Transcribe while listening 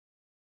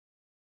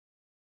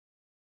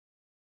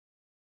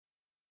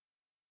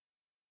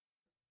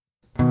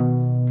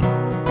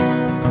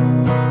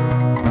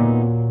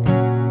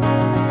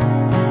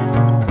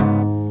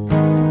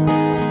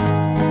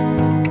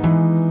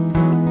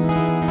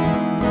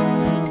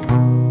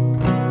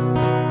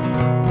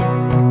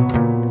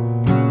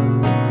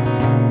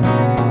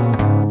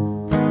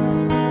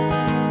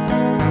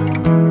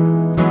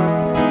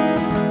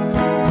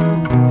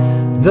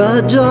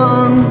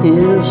dawn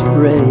is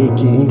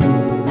breaking,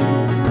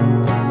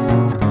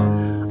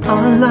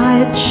 a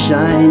light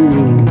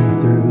shining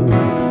through.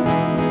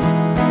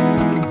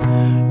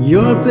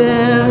 You're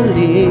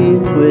barely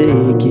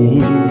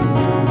waking,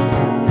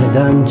 and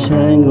I'm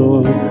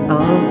tangled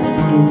out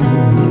in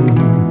you.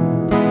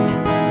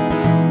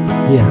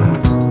 Yeah.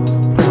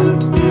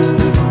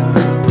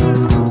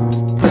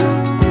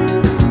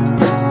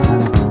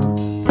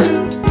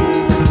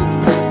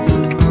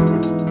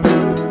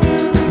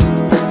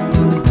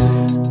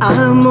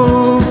 I'm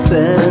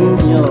open,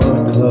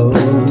 you're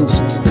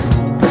closed.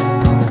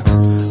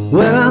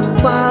 Where I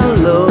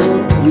follow,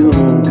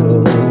 you'll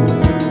go.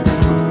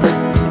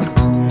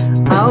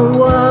 I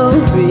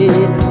worry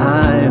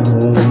I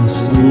won't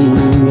see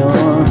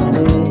your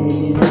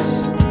face.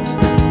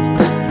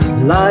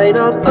 Light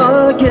up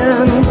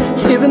again,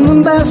 even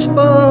the best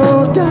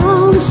fall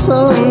down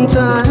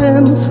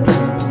sometimes.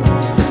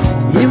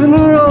 Even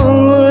the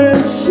wrong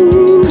words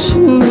seem to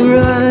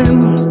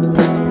rhyme.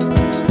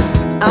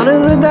 Out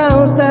of the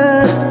doubt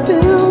that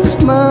fills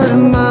my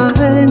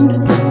mind,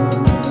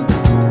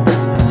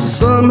 I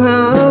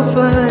somehow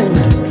find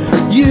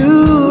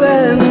you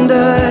and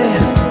I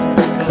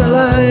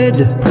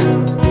collide.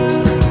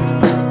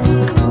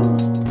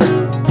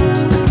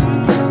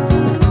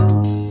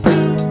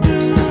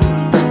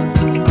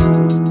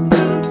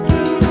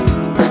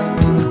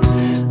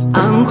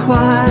 I'm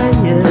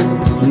quiet,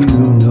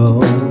 you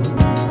know.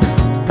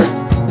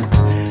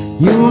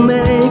 You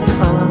make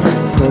a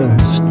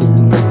first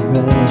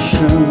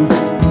impression.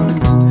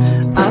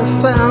 I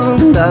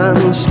found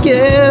I'm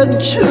scared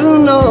to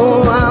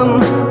know I'm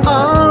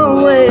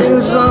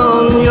always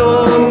on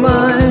your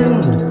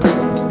mind.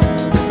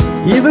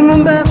 Even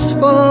the best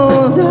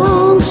fall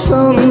down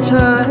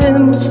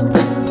sometimes.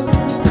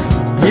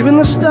 Even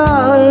the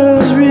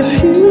stars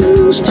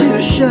refuse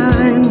to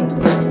shine.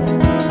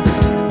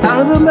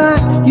 Out of the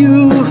back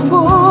you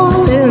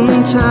fall in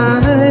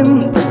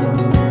time.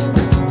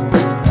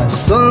 I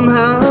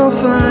somehow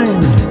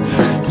find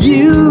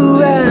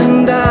you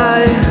and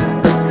I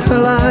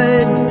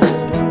collide.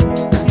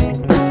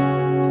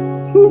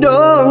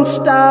 Don't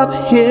stop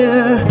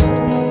here.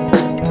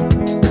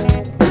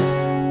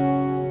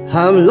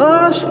 I've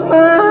lost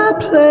my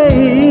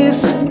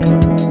place.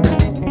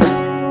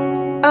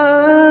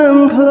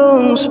 I'm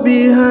close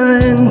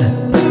behind.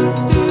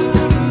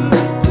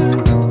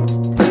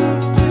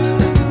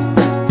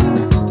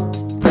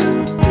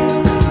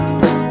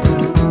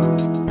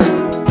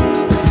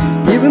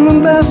 Even the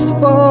best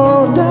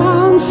fall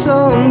down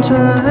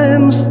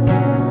sometimes.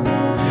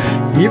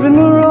 Even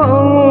the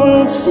wrong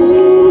words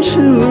seem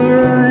to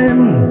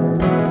rhyme.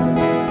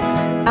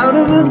 Out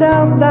of the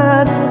doubt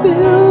that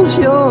fills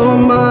your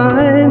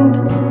mind,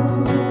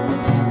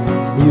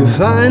 you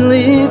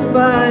finally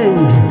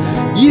find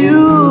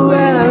you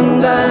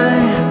and I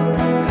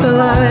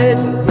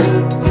collide.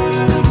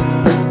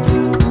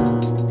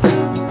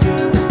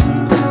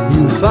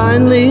 You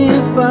finally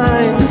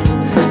find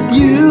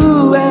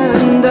you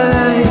and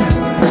I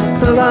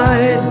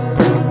collide.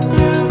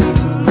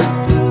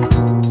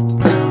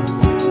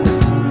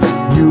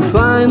 You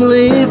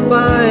finally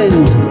find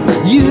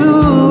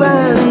you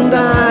and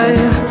I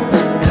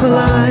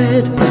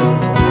collide.